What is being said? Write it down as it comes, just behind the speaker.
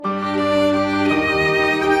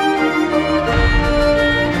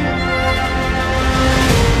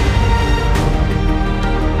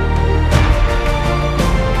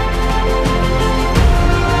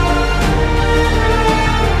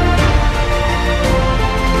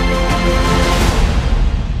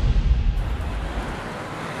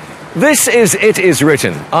This is It Is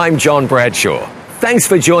Written. I'm John Bradshaw. Thanks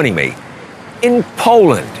for joining me. In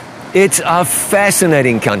Poland, it's a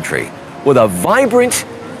fascinating country with a vibrant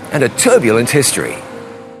and a turbulent history.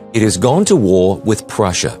 It has gone to war with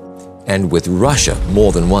Prussia and with Russia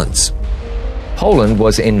more than once. Poland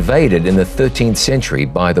was invaded in the 13th century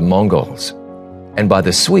by the Mongols and by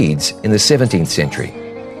the Swedes in the 17th century.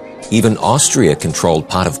 Even Austria controlled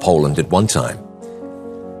part of Poland at one time.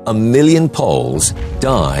 1 million Poles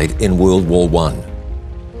died in World War I.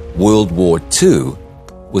 World War II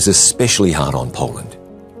was especially hard on Poland.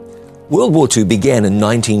 World War II began in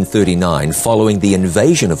 1939 following the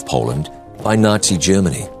invasion of Poland by Nazi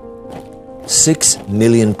Germany. 6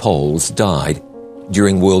 million Poles died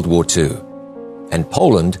during World War II, and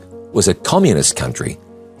Poland was a communist country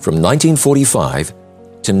from 1945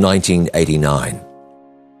 to 1989.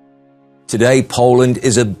 Today, Poland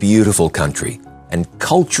is a beautiful country and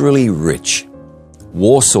culturally rich.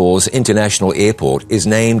 Warsaw's International Airport is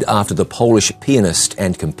named after the Polish pianist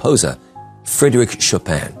and composer Frédéric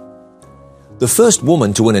Chopin. The first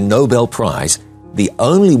woman to win a Nobel Prize, the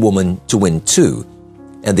only woman to win two,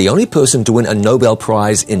 and the only person to win a Nobel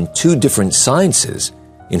Prize in two different sciences,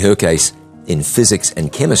 in her case, in physics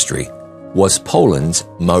and chemistry, was Poland's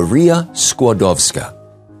Maria Skłodowska,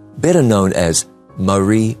 better known as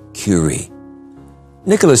Marie Curie.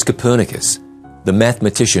 Nicholas Copernicus, the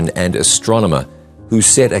mathematician and astronomer who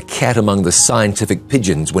set a cat among the scientific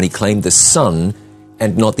pigeons when he claimed the sun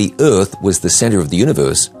and not the earth was the center of the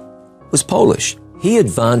universe, was Polish. He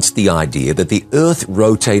advanced the idea that the earth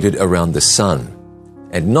rotated around the sun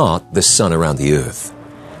and not the sun around the earth.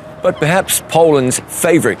 But perhaps Poland's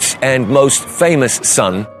favorite and most famous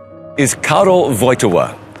son is Karol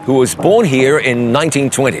Wojtyła, who was born here in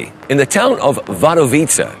 1920 in the town of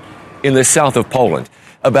Wadowice in the south of Poland,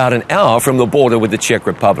 about an hour from the border with the Czech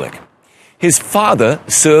Republic. His father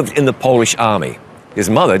served in the Polish army.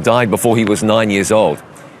 His mother died before he was 9 years old.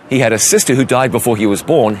 He had a sister who died before he was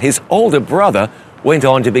born. His older brother went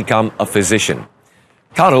on to become a physician.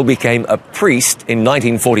 Karol became a priest in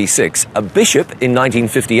 1946, a bishop in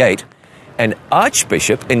 1958, an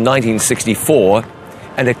archbishop in 1964,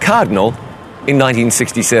 and a cardinal in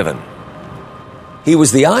 1967. He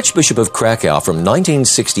was the Archbishop of Krakow from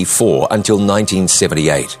 1964 until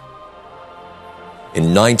 1978.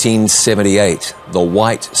 In 1978, the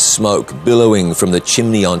white smoke billowing from the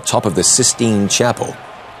chimney on top of the Sistine Chapel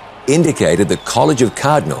indicated the College of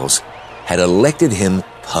Cardinals had elected him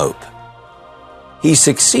Pope. He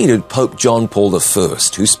succeeded Pope John Paul I,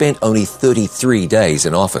 who spent only 33 days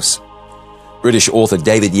in office. British author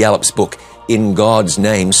David Yallop's book, In God's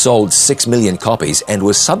Name, sold 6 million copies and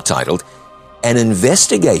was subtitled An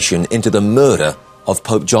Investigation into the Murder of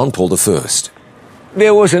Pope John Paul I.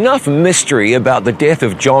 There was enough mystery about the death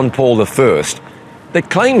of John Paul I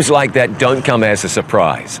that claims like that don't come as a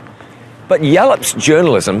surprise. But Yallop's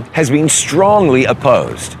journalism has been strongly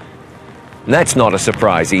opposed. And that's not a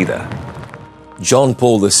surprise either. John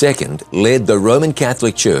Paul II led the Roman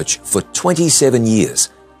Catholic Church for 27 years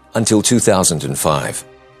until 2005.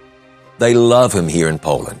 They love him here in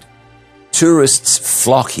Poland. Tourists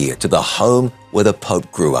flock here to the home where the Pope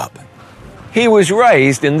grew up. He was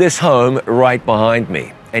raised in this home right behind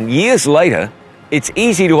me, and years later, it's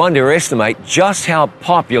easy to underestimate just how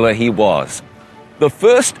popular he was. The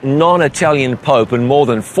first non-Italian Pope in more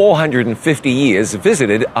than 450 years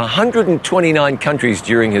visited 129 countries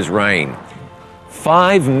during his reign.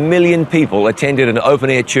 5 million people attended an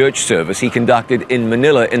open-air church service he conducted in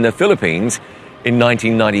Manila in the Philippines in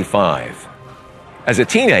 1995. As a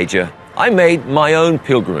teenager, I made my own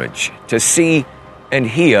pilgrimage to see and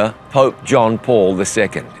hear Pope John Paul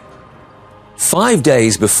II. 5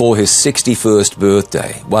 days before his 61st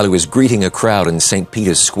birthday, while he was greeting a crowd in St.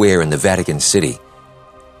 Peter's Square in the Vatican City,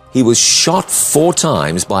 he was shot 4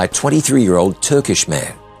 times by a 23-year-old Turkish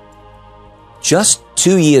man. Just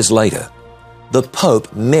 2 years later, the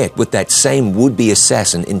Pope met with that same would-be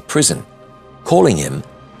assassin in prison, calling him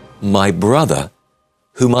my brother,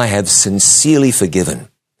 whom I have sincerely forgiven.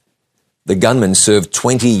 The gunman served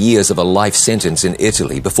 20 years of a life sentence in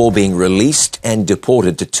Italy before being released and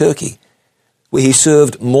deported to Turkey, where he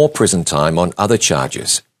served more prison time on other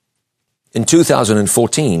charges. In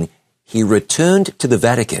 2014, he returned to the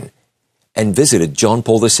Vatican and visited John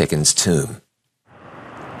Paul II's tomb.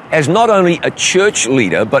 As not only a church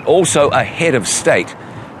leader, but also a head of state,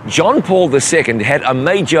 John Paul II had a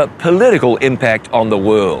major political impact on the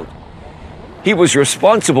world. He was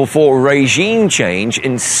responsible for regime change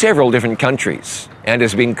in several different countries and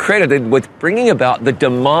has been credited with bringing about the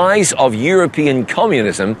demise of European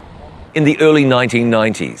communism in the early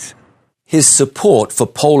 1990s. His support for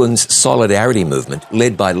Poland's solidarity movement,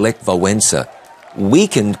 led by Lech Wałęsa,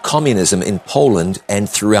 weakened communism in Poland and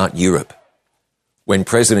throughout Europe. When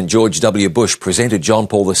President George W. Bush presented John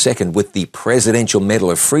Paul II with the Presidential Medal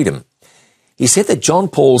of Freedom, he said that John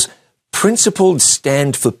Paul's principled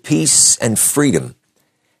stand for peace and freedom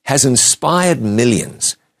has inspired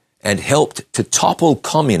millions and helped to topple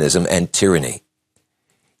communism and tyranny.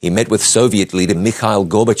 He met with Soviet leader Mikhail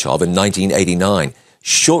Gorbachev in 1989,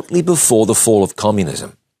 shortly before the fall of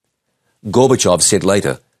communism. Gorbachev said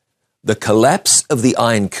later, "The collapse of the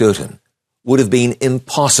Iron Curtain would have been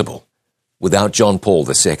impossible without John Paul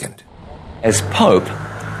II." As Pope,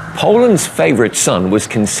 Poland's favorite son was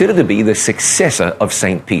considered to be the successor of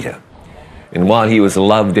St. Peter. And while he was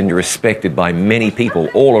loved and respected by many people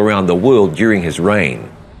all around the world during his reign,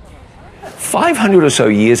 500 or so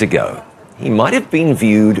years ago, he might have been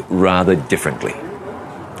viewed rather differently.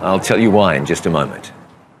 I'll tell you why in just a moment.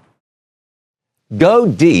 Go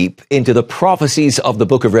deep into the prophecies of the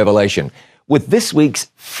book of Revelation with this week's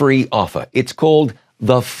free offer. It's called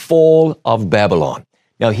The Fall of Babylon.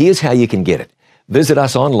 Now, here's how you can get it. Visit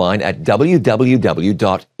us online at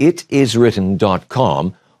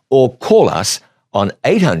www.itiswritten.com or call us on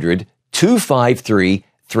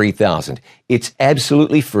 800-253-3000. It's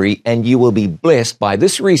absolutely free, and you will be blessed by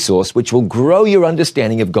this resource, which will grow your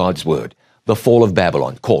understanding of God's Word. The Fall of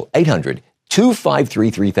Babylon. Call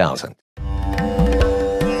 800-253-3000.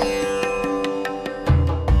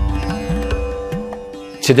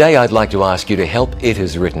 Today I'd like to ask you to help It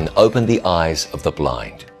Is Written open the eyes of the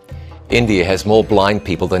blind. India has more blind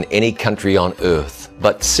people than any country on earth,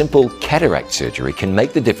 but simple cataract surgery can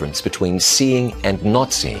make the difference between seeing and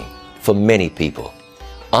not seeing for many people.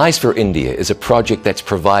 Eyes for India is a project that's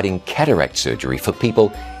providing cataract surgery for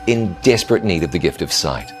people in desperate need of the gift of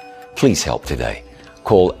sight. Please help today.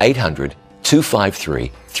 Call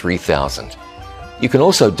 800-253-3000. You can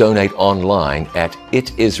also donate online at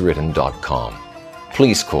itiswritten.com.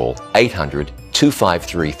 Please call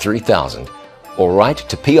 800-253-3000 or write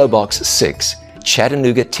to P.O. Box 6,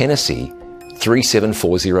 Chattanooga, Tennessee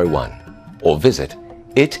 37401 or visit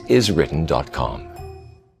itiswritten.com.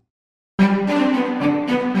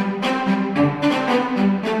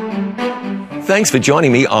 Thanks for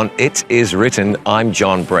joining me on It Is Written. I'm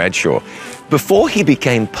John Bradshaw. Before he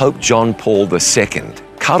became Pope John Paul II,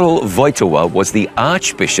 Karol Wojtyła was the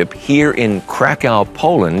Archbishop here in Krakow,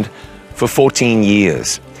 Poland for 14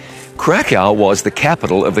 years. Krakow was the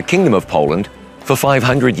capital of the Kingdom of Poland for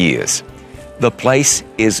 500 years. The place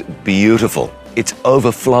is beautiful. It's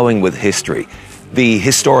overflowing with history. The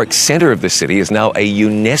historic center of the city is now a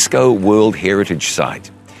UNESCO World Heritage Site.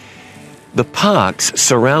 The parks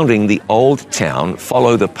surrounding the old town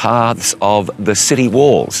follow the paths of the city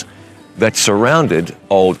walls that surrounded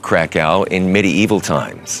old Krakow in medieval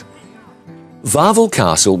times. Wawel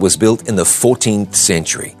Castle was built in the 14th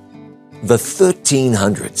century, the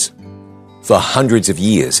 1300s. For hundreds of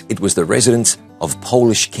years, it was the residence of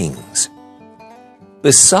Polish kings.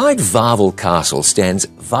 Beside Wawel Castle stands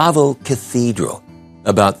Wawel Cathedral.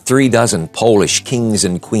 About 36 Polish kings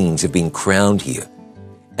and queens have been crowned here,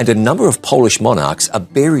 and a number of Polish monarchs are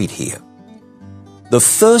buried here. The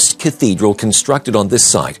first cathedral constructed on this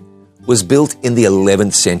site was built in the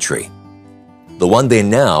 11th century. The one there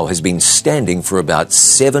now has been standing for about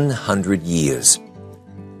 700 years.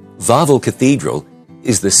 Wawel Cathedral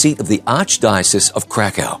is the seat of the Archdiocese of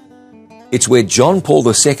Krakow. It's where John Paul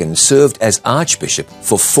II served as Archbishop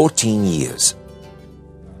for 14 years.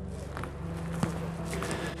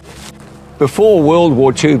 Before World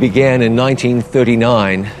War II began in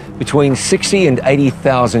 1939, between 60 and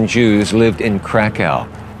 80,000 Jews lived in Krakow.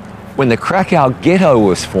 When the Krakow Ghetto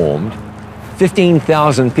was formed,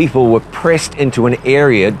 15,000 people were pressed into an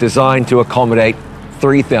area designed to accommodate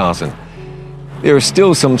 3,000. There are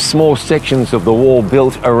still some small sections of the wall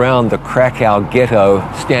built around the Krakow Ghetto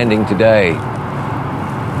standing today.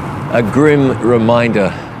 A grim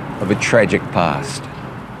reminder of a tragic past.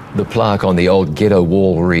 The plaque on the old ghetto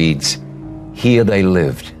wall reads, "Here they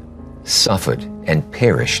lived, suffered, and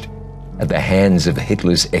perished at the hands of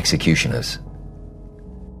Hitler's executioners."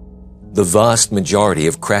 The vast majority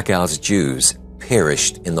of Krakow's Jews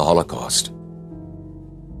perished in the Holocaust.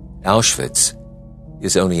 Auschwitz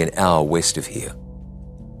is only an hour west of here.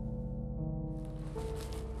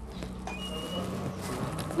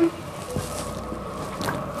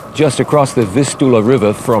 Just across the Vistula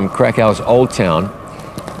River from Krakow's Old Town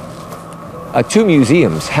are two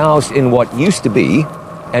museums housed in what used to be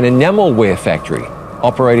an enamelware factory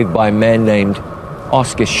operated by a man named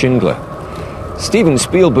Oskar Schindler. Steven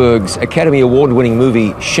Spielberg's Academy Award-winning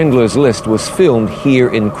movie Schindler's List was filmed here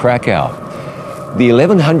in Krakow. The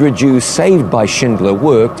 1,100 Jews saved by Schindler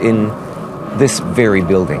worked in this very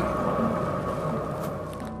building.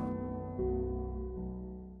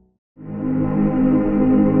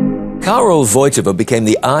 Karol Wojtyła became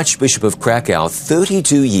the Archbishop of Krakow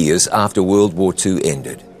 32 years after World War II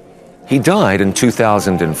ended. He died in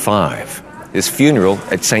 2005. His funeral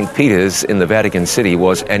at St. Peter's in the Vatican City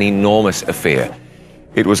was an enormous affair.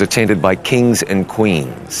 It was attended by kings and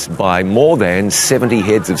queens, by more than 70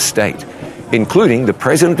 heads of state, including the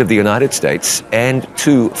President of the United States and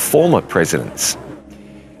 2 former presidents.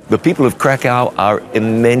 The people of Krakow are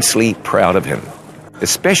immensely proud of him,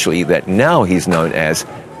 especially that now he's known as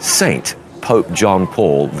Saint Pope John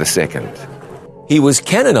Paul II. He was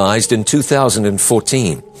canonized in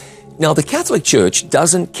 2014. Now, the Catholic Church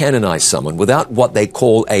doesn't canonize someone without what they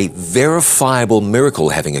call a verifiable miracle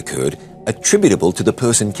having occurred attributable to the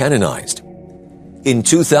person canonized. In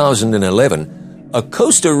 2011, a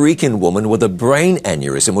Costa Rican woman with a brain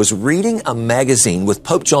aneurysm was reading a magazine with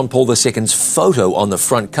Pope John Paul II's photo on the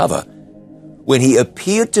front cover when he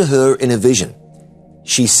appeared to her in a vision.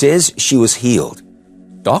 She says she was healed.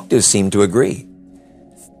 Doctors seem to agree.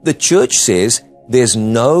 The Church says there's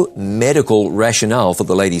no medical rationale for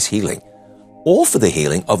the lady's healing, or for the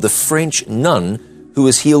healing of the French nun who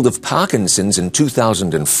was healed of Parkinson's in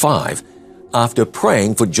 2005 after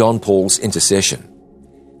praying for John Paul's intercession.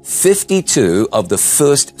 52 of the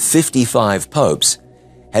first 55 popes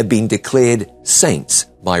have been declared saints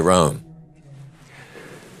by Rome.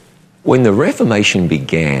 When the Reformation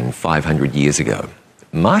began 500 years ago,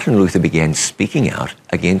 Martin Luther began speaking out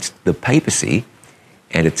against the papacy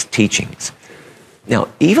and its teachings. Now,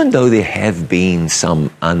 even though there have been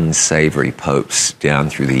some unsavory popes down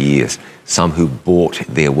through the years, some who bought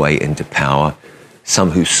their way into power,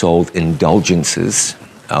 some who sold indulgences,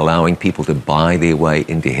 allowing people to buy their way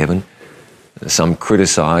into heaven, some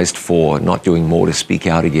criticized for not doing more to speak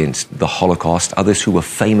out against the Holocaust, others who were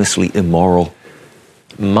famously immoral,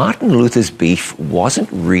 Martin Luther's beef wasn't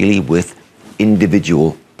really with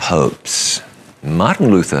individual popes.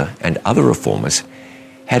 Martin Luther and other reformers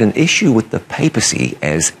had an issue with the papacy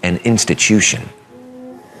as an institution.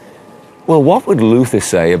 Well, what would Luther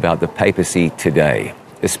say about the papacy today,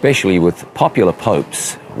 especially with popular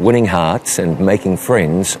popes winning hearts and making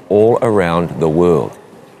friends all around the world?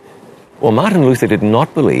 Well, Martin Luther did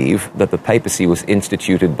not believe that the papacy was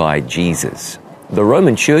instituted by Jesus. The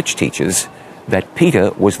Roman Church teaches that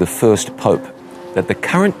Peter was the first pope, that the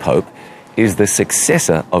current pope is the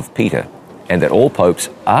successor of Peter, and that all popes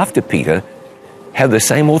after Peter have the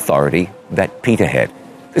same authority that Peter had.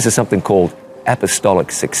 This is something called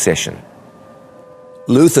apostolic succession.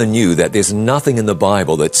 Luther knew that there's nothing in the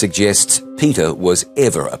Bible that suggests Peter was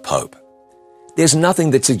ever a pope. There's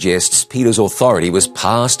nothing that suggests Peter's authority was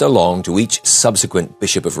passed along to each subsequent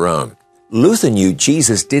bishop of Rome. Luther knew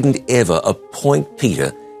Jesus didn't ever appoint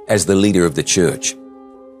Peter as the leader of the church.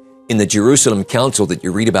 In the Jerusalem Council that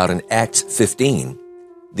you read about in Acts 15,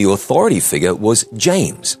 the authority figure was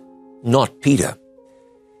James, not Peter.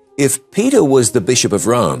 If Peter was the bishop of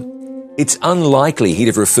Rome, it's unlikely he'd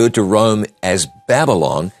have referred to Rome as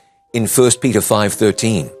Babylon in 1 Peter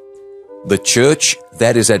 5:13. The church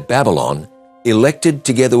that is at Babylon, elected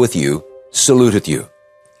together with you, saluteth you,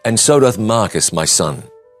 and so doth Marcus my son.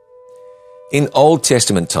 In Old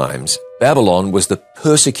Testament times, Babylon was the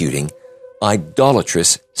persecuting,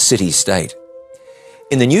 idolatrous city-state.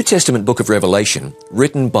 In the New Testament book of Revelation,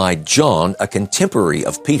 written by John, a contemporary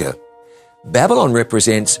of Peter, Babylon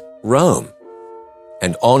represents Rome,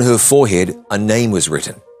 and on her forehead a name was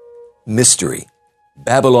written, Mystery,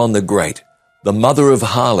 Babylon the Great, the mother of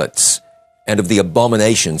harlots and of the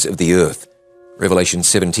abominations of the earth. Revelation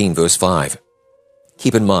 17 verse 5.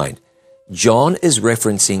 Keep in mind, John is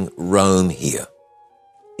referencing Rome here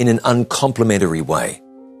in an uncomplimentary way.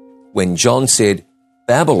 When John said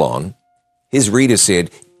Babylon, his reader said,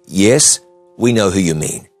 yes, we know who you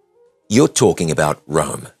mean. You're talking about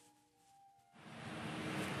Rome.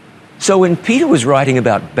 So when Peter was writing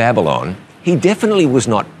about Babylon, he definitely was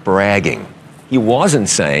not bragging. He wasn't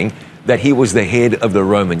saying that he was the head of the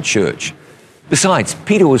Roman Church. Besides,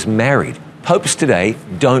 Peter was married. Popes today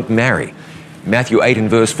don't marry. Matthew 8 and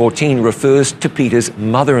verse 14 refers to Peter's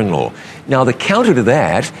mother-in-law. Now, the counter to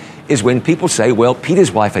that is when people say, well,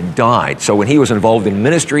 Peter's wife had died, so when he was involved in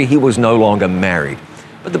ministry, he was no longer married.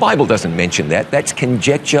 But the Bible doesn't mention that. That's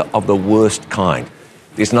conjecture of the worst kind.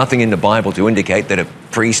 There's nothing in the Bible to indicate that a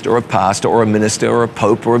priest or a pastor or a minister or a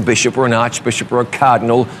pope or a bishop or an archbishop or a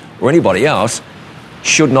cardinal or anybody else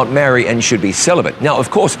should not marry and should be celibate. Now,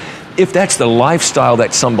 of course, if that's the lifestyle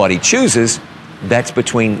that somebody chooses, that's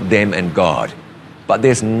between them and God. but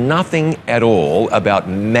there's nothing at all about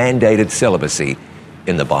mandated celibacy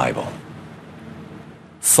in the Bible.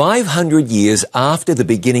 500 years after the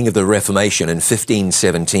beginning of the Reformation in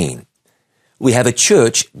 1517, we have a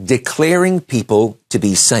church declaring people to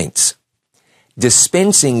be saints,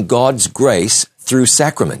 dispensing God's grace through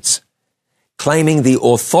sacraments, claiming the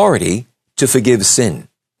authority to forgive sin,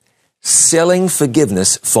 selling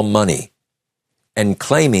forgiveness for money, and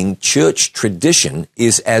claiming church tradition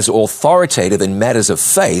is as authoritative in matters of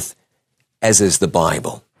faith as is the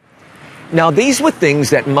Bible. Now, these were things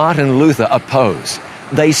that Martin Luther opposed.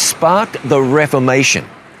 They sparked the Reformation.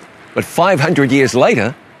 But 500 years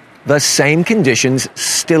later, the same conditions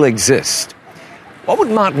still exist. What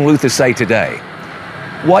would Martin Luther say today?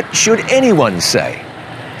 What should anyone say?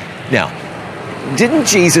 Now, didn't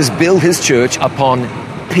Jesus build his church upon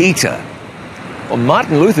Peter? Well,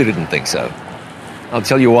 Martin Luther didn't think so. I'll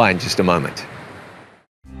tell you why in just a moment.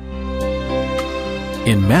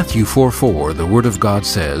 In Matthew 4:4, the Word of God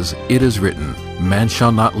says, "It is written, man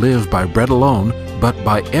shall not live by bread alone, but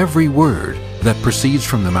by every word that proceeds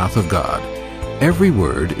from the mouth of God." Every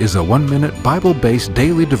Word is a 1-minute Bible-based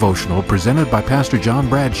daily devotional presented by Pastor John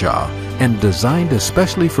Bradshaw and designed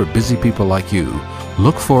especially for busy people like you.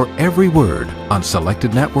 Look for Every Word on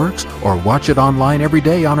selected networks or watch it online every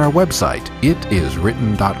day on our website,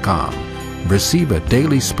 itiswritten.com. Receive a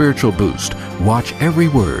daily spiritual boost. Watch Every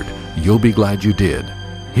Word. You'll be glad you did.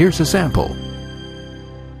 Here's a sample.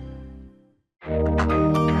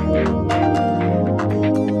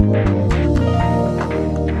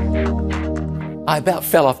 I about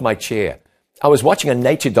fell off my chair. I was watching a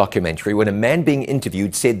nature documentary when a man being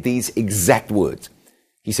interviewed said these exact words.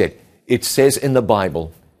 He said, "It says in the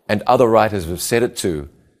Bible, and other writers have said it too,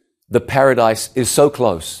 the paradise is so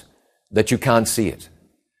close that you can't see it."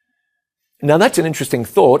 Now that's an interesting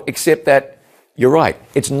thought, except that you're right,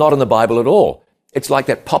 it's not in the Bible at all. It's like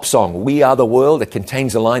that pop song, "We Are the World," that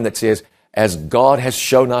contains a line that says, "As God has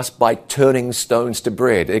shown us by turning stones to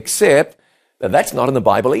bread," except that that's not in the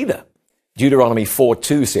Bible either. Deuteronomy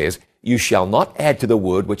 4:2 says, "You shall not add to the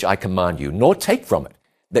word which I command you, nor take from it,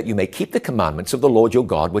 that you may keep the commandments of the Lord your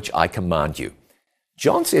God which I command you."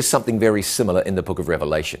 John says something very similar in the book of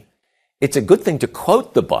Revelation. It's a good thing to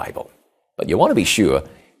quote the Bible, but you want to be sure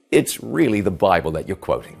it's really the Bible that you're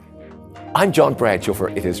quoting. I'm John Bradshaw for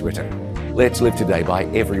It Is Written. Let's live today by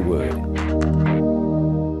every word.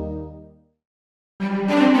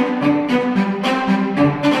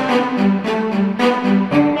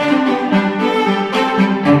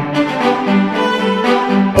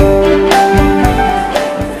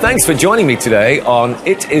 Thanks for joining me today on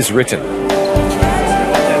It Is Written.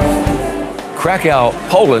 Krakow,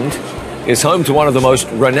 Poland is home to one of the most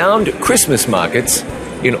renowned Christmas markets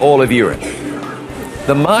in all of Europe.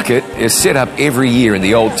 The market is set up every year in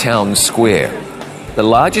the old town square, the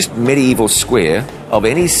largest medieval square of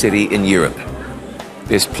any city in Europe.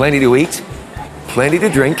 There's plenty to eat, plenty to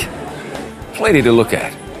drink, plenty to look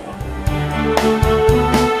at.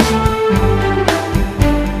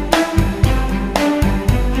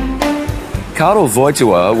 Karol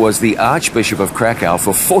Wojtyła was the Archbishop of Krakow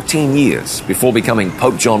for 14 years before becoming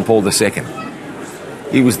Pope John Paul II.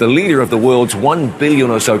 He was the leader of the world's 1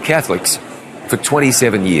 billion or so Catholics for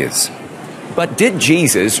 27 years. But did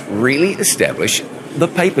Jesus really establish the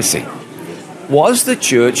papacy? Was the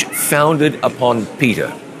church founded upon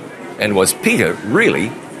Peter? And was Peter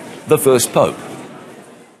really the first pope?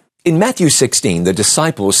 In Matthew 16, the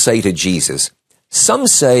disciples say to Jesus, "Some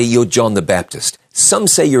say you're John the Baptist. Some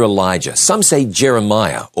say you're Elijah. Some say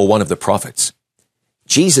Jeremiah or one of the prophets."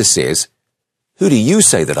 Jesus says, "Who do you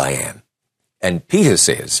say that I am?" And Peter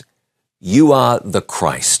says, "You are the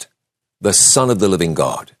Christ, the Son of the living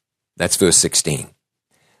God." That's verse 16.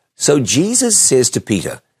 So Jesus says to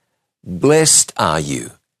Peter, "Blessed are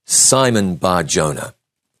you, Simon Bar-Jonah,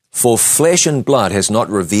 for flesh and blood has not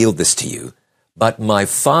revealed this to you, but my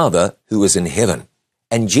Father who is in heaven."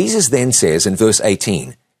 And Jesus then says in verse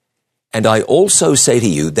 18, "And I also say to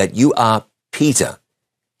you that you are Peter,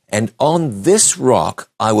 and on this rock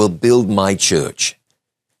I will build my church,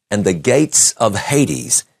 and the gates of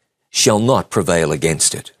Hades shall not prevail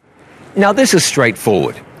against it." Now this is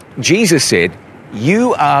straightforward. Jesus said,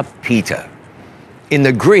 "You are Peter." In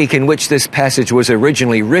the Greek in which this passage was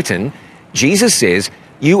originally written, Jesus says,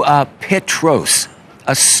 "You are Petros,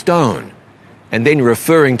 a stone." And then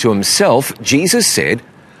referring to himself, Jesus said,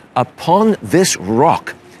 "Upon this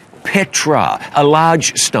rock, Petra, a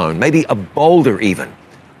large stone, maybe a boulder even,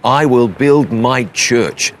 I will build my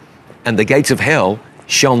church, and the gates of hell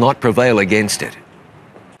shall not prevail against it."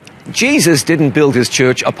 Jesus didn't build his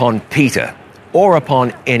church upon Peter or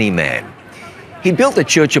upon any man. He built the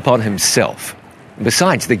church upon himself.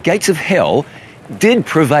 Besides, the gates of hell did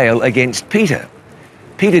prevail against Peter.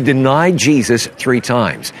 Peter denied Jesus 3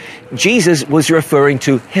 times. Jesus was referring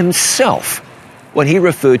to himself when he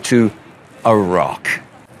referred to a rock.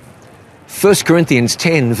 1 Corinthians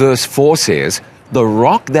 10 verse 4 says, "The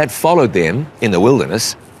rock that followed them in the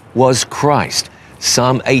wilderness was Christ."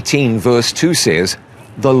 Psalm 18 verse 2 says,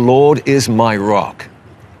 "The Lord is my rock."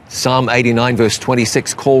 Psalm 89 verse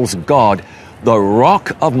 26 calls God the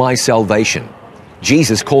rock of my salvation.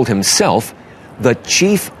 Jesus called himself the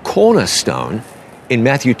chief cornerstone in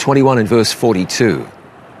Matthew 21 and verse 42.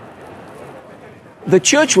 The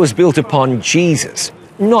church was built upon Jesus,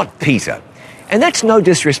 not Peter. And that's no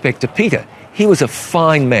disrespect to Peter. He was a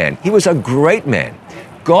fine man. He was a great man.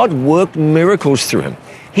 God worked miracles through him.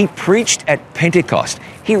 He preached at Pentecost.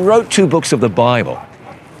 He wrote 2 books of the Bible.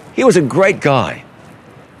 He was a great guy.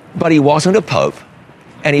 But he wasn't a pope,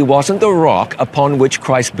 and he wasn't the rock upon which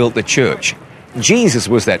Christ built the church. Jesus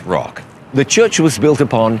was that rock. The church was built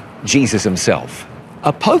upon Jesus himself.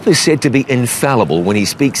 A pope is said to be infallible when he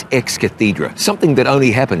speaks ex cathedra, something that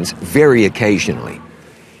only happens very occasionally.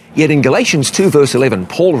 Yet in Galatians 2 verse 11,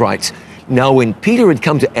 Paul writes, "Now when Peter had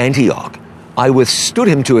come to Antioch, I withstood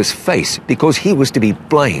him to his face because he was to be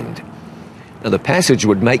blamed." Now the passage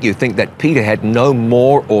would make you think that Peter had no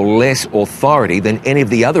more or less authority than any of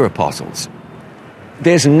the other apostles.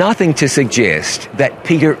 There's nothing to suggest that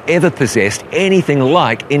Peter ever possessed anything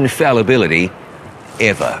like infallibility,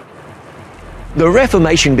 ever. The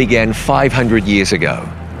Reformation began 500 years ago,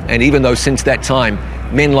 and even though since that time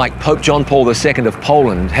men like Pope John Paul II of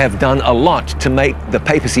Poland have done a lot to make the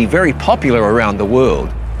papacy very popular around the world,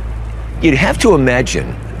 you'd have to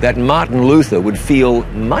imagine that Martin Luther would feel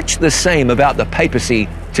much the same about the papacy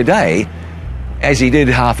today as he did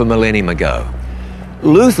half a millennium ago.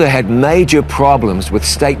 Luther had major problems with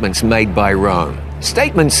statements made by Rome,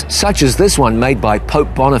 statements such as this one made by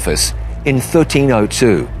Pope Boniface in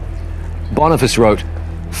 1302. Boniface wrote,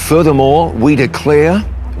 "Furthermore, we declare,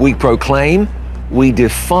 we proclaim, we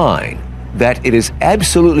define that it is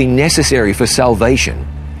absolutely necessary for salvation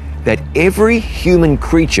that every human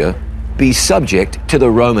creature be subject to the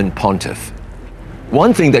Roman pontiff."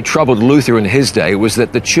 One thing that troubled Luther in his day was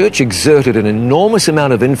that the church exerted an enormous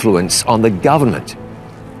amount of influence on the government,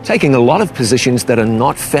 taking a lot of positions that are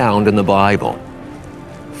not found in the Bible.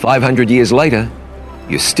 500 years later,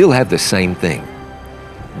 you still have the same thing.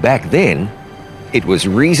 Back then, it was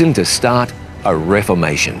reason to start a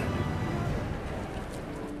reformation.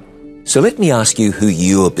 So let me ask you who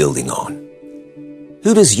you are building on.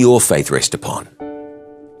 Who does your faith rest upon?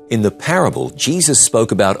 In the parable, Jesus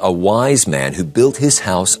spoke about a wise man who built his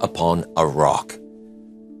house upon a rock.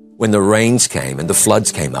 When the rains came and the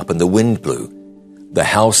floods came up and the wind blew, the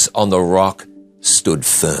house on the rock stood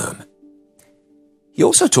firm. He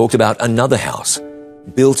also talked about another house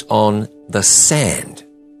built on the sand.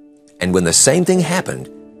 And when the same thing happened,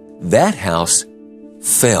 that house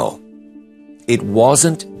fell. It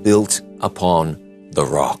wasn't built upon the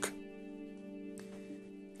rock.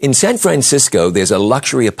 In San Francisco, there's a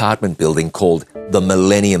luxury apartment building called the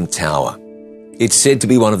Millennium Tower. It's said to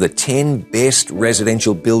be one of the 10 best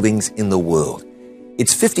residential buildings in the world.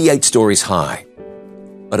 It's 58 stories high.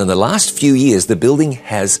 But in the last few years, the building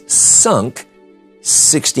has sunk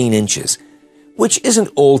 16 inches, which isn't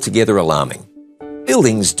altogether alarming.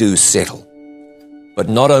 Buildings do settle. But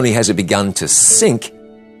not only has it begun to sink,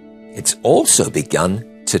 it's also begun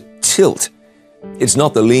to tilt. It's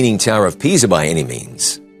not the Leaning Tower of Pisa by any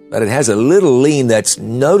means, but it has a little lean that's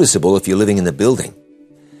noticeable if you're living in the building.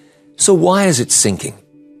 So why is it sinking?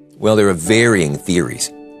 Well, there are varying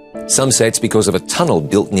theories. Some say it's because of a tunnel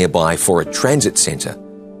built nearby for a transit center.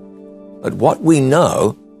 But what we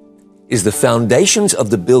know is the foundations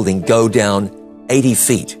of the building go down 80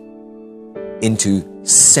 feet into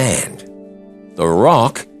sand. The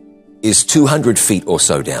rock is 200 feet or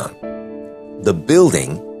so down. The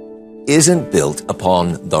building isn't built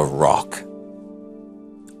upon the rock.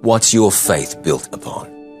 What's your faith built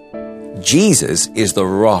upon? Jesus is the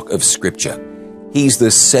rock of Scripture. He's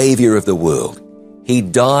the Savior of the world. He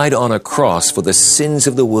died on a cross for the sins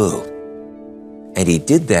of the world. And He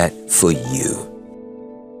did that for you.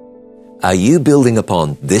 Are you building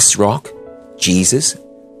upon this rock, Jesus?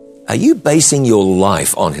 Are you basing your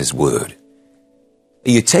life on His Word?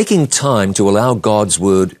 Are you taking time to allow God's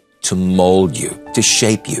Word to mold you, to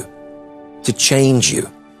shape you, to change you?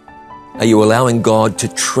 Are you allowing God to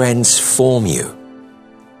transform you?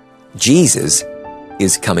 Jesus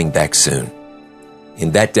is coming back soon.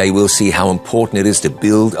 In that day, we'll see how important it is to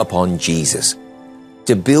build upon Jesus,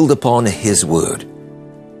 to build upon His Word,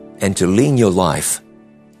 and to lean your life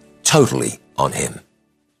totally on Him.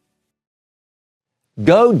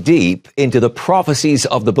 Go deep into the prophecies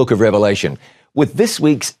of the book of Revelation with this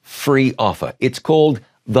week's free offer. It's called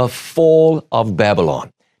The Fall of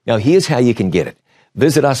Babylon. Now, here's how you can get it.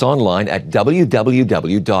 Visit us online at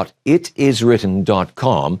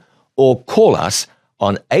www.itiswritten.com or call us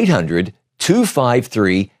on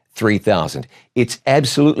 800-253-3000. It's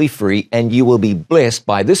absolutely free, and you will be blessed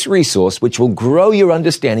by this resource, which will grow your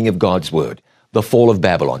understanding of God's Word. The Fall of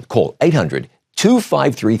Babylon. Call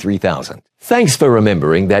 800-253-3000. Thanks for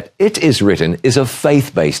remembering that It Is Written is a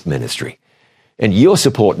faith-based ministry, and your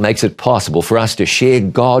support makes it possible for us to share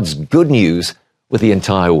God's good news with the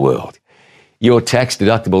entire world. Your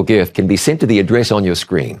tax-deductible gift can be sent to the address on your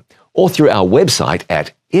screen or through our website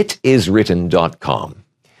at itiswritten.com.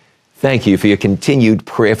 Thank you for your continued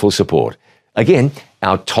prayerful support. Again,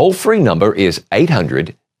 our toll-free number is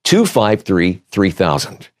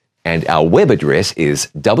 800-253-3000, and our web address is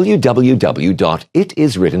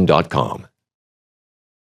www.itiswritten.com.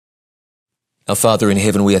 Our Father in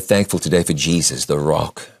heaven, we are thankful today for Jesus, the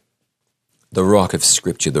rock of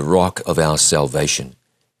Scripture, the rock of our salvation.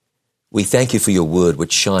 We thank you for your word,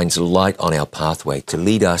 which shines light on our pathway to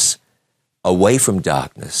lead us away from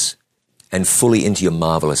darkness and fully into your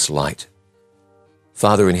marvelous light.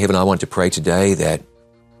 Father in heaven, I want to pray today that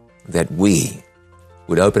we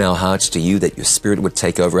would open our hearts to you, that your Spirit would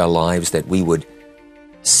take over our lives, that we would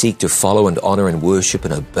seek to follow and honor and worship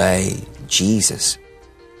and obey Jesus,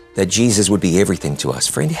 that Jesus would be everything to us.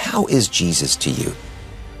 Friend, how is Jesus to you?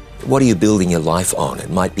 What are you building your life on? It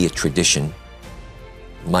might be a tradition.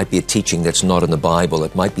 It might be a teaching that's not in the Bible.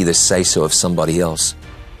 It might be the say-so of somebody else.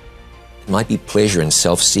 It might be pleasure and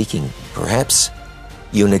self-seeking. Perhaps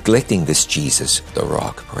you're neglecting this Jesus, the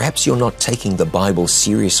rock. Perhaps you're not taking the Bible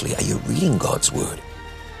seriously. Are you reading God's Word?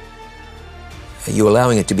 Are you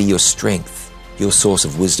allowing it to be your strength, your source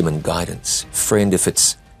of wisdom and guidance? Friend, if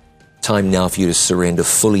it's time now for you to surrender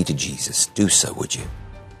fully to Jesus, do so, would you?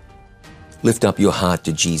 Lift up your heart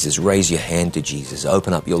to Jesus. Raise your hand to Jesus.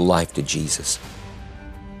 Open up your life to Jesus.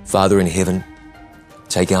 Father in heaven,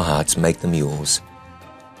 take our hearts, make them yours.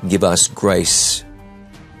 Give us grace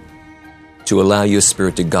to allow your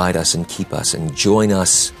Spirit to guide us and keep us and join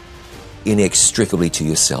us inextricably to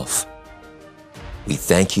yourself. We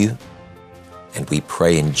thank you and we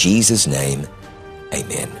pray in Jesus' name,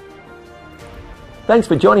 amen. Thanks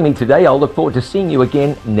for joining me today. I'll look forward to seeing you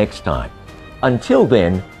again next time. Until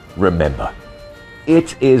then, remember,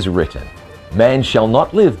 it is written, man shall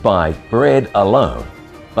not live by bread alone,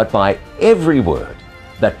 but by every word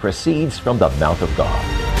that proceeds from the mouth of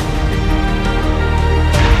God.